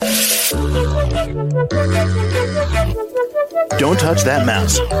Don't touch that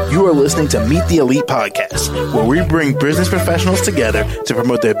mouse. You are listening to Meet the Elite Podcast, where we bring business professionals together to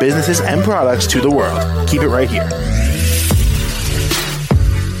promote their businesses and products to the world. Keep it right here.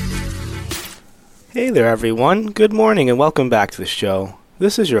 Hey there, everyone. Good morning and welcome back to the show.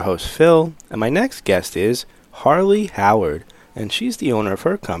 This is your host, Phil, and my next guest is Harley Howard, and she's the owner of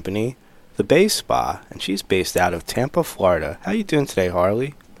her company, The Bay Spa, and she's based out of Tampa, Florida. How you doing today,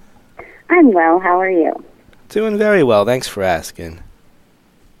 Harley? I'm well. How are you? Doing very well. Thanks for asking.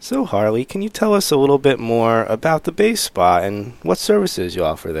 So, Harley, can you tell us a little bit more about The Bay Spa and what services you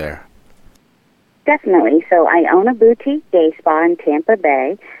offer there? Definitely. So I own a boutique day spa in Tampa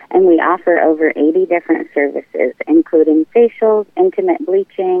Bay, and we offer over 80 different services, including facials, intimate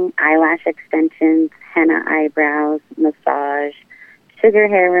bleaching, eyelash extensions, henna eyebrows, massage, sugar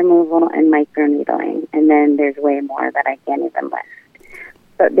hair removal, and microneedling. And then there's way more that I can't even list.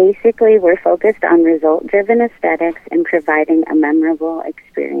 But basically, we're focused on result-driven aesthetics and providing a memorable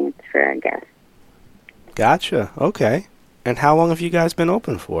experience for our guests. Gotcha. Okay. And how long have you guys been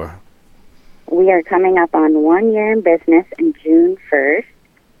open for? We are coming up on 1 year in business in June 1st,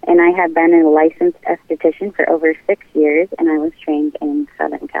 and I have been a licensed esthetician for over 6 years, and I was trained in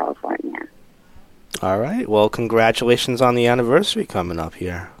Southern California. All right. Well, congratulations on the anniversary coming up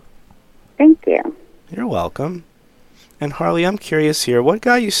here. Thank you. You're welcome. And Harley, I'm curious here, what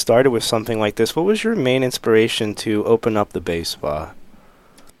got you started with something like this? What was your main inspiration to open up the Bay Spa?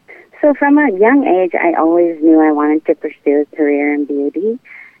 So from a young age, I always knew I wanted to pursue a career in beauty.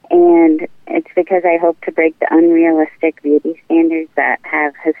 And it's because I hope to break the unrealistic beauty standards that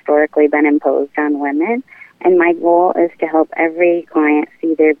have historically been imposed on women. And my goal is to help every client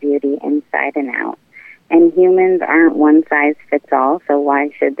see their beauty inside and out. And humans aren't one size fits all, so why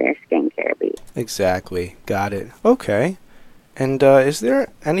should their skincare be? Exactly. Got it. Okay. And is there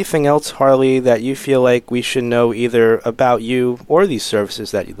anything else, Harley, that you feel like we should know either about you or these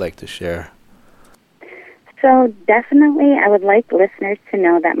services that you'd like to share? So definitely, I would like listeners to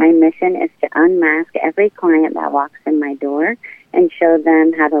know that my mission is to unmask every client that walks in my door and show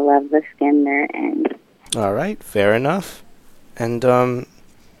them how to love the skin they're in. All right, fair enough. And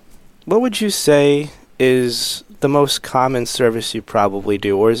what would you say is the most common service you probably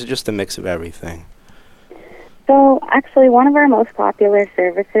do, or is it just a mix of everything? So actually, one of our most popular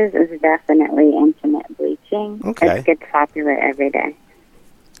services is definitely intimate bleaching. Okay. It gets popular every day.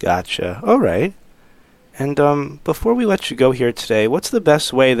 Gotcha. All right. And before we let you go here today, what's the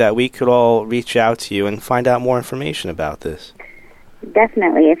best way that we could all reach out to you and find out more information about this?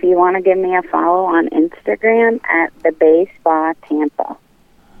 Definitely. If you want to give me a follow on Instagram at The Bay Spa Tampa.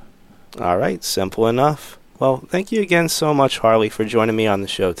 All right. Simple enough. Well, thank you again so much, Harley, for joining me on the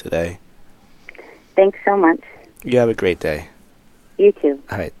show today. Thanks so much. You have a great day. You too.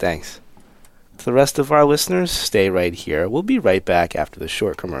 All right. Thanks. To the rest of our listeners, stay right here. We'll be right back after the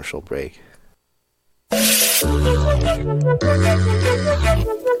short commercial break.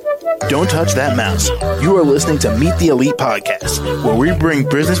 Don't touch that mouse. You are listening to Meet the Elite Podcast, where we bring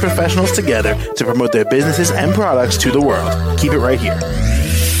business professionals together to promote their businesses and products to the world. Keep it right here.